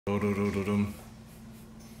Hey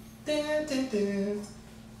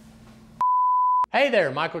there,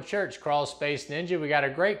 Michael Church, Crawl Space Ninja. We got a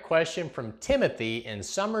great question from Timothy in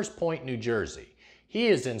Summers Point, New Jersey. He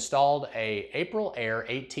has installed a April Air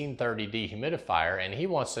 1830 dehumidifier and he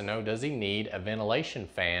wants to know, does he need a ventilation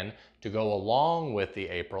fan to go along with the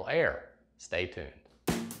April Air? Stay tuned.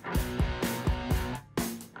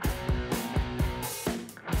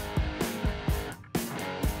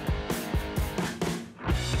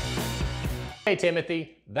 Hey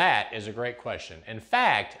Timothy, that is a great question. In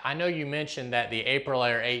fact, I know you mentioned that the April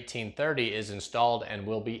Air 1830 is installed and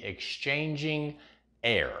will be exchanging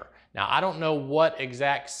air. Now, I don't know what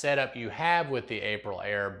exact setup you have with the April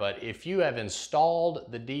Air, but if you have installed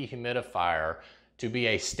the dehumidifier to be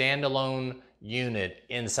a standalone unit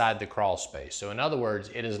inside the crawl space. So in other words,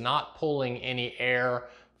 it is not pulling any air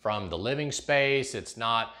from the living space. It's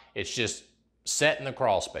just set in the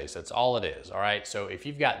crawl space. That's all it is, all right? So if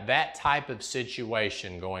you've got that type of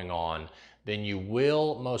situation going on, then you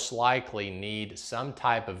will most likely need some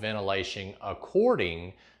type of ventilation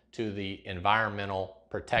according to the Environmental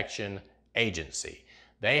Protection Agency.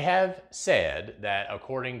 They have said that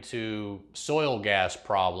according to soil gas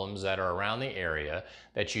problems that are around the area,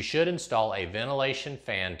 that you should install a ventilation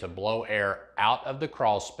fan to blow air out of the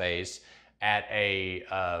crawl space at a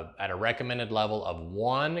recommended level of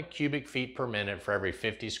 1 cubic feet per minute for every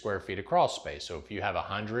 50 square feet of crawl space. So if you have a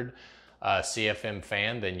 100 CFM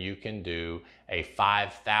fan, then you can do a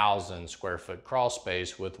 5,000 square foot crawl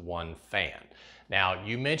space with one fan. Now,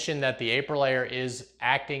 you mentioned that the April Air is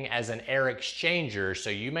acting as an air exchanger, so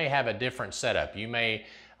you may have a different setup. You may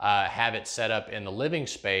have it set up in the living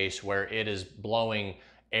space where it is blowing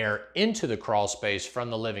air into the crawl space from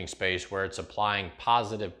the living space where it's applying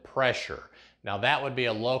positive pressure. Now that would be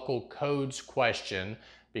a local codes question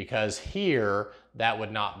because here that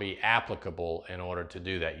would not be applicable in order to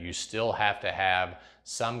do that. You still have to have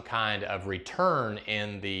some kind of return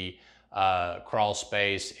in the crawl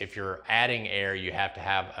space. If you're adding air, you have to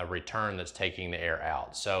have a return that's taking the air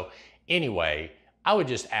out. So anyway, I would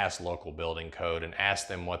just ask local building code and ask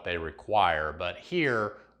them what they require. But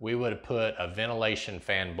here, we would put a ventilation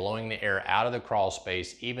fan blowing the air out of the crawl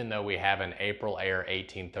space, even though we have an April Air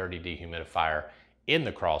 1830 dehumidifier in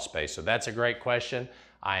the crawl space. So that's a great question.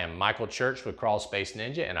 I am Michael Church with Crawl Space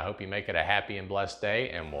Ninja, and I hope you make it a happy and blessed day,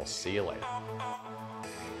 and we'll see you later.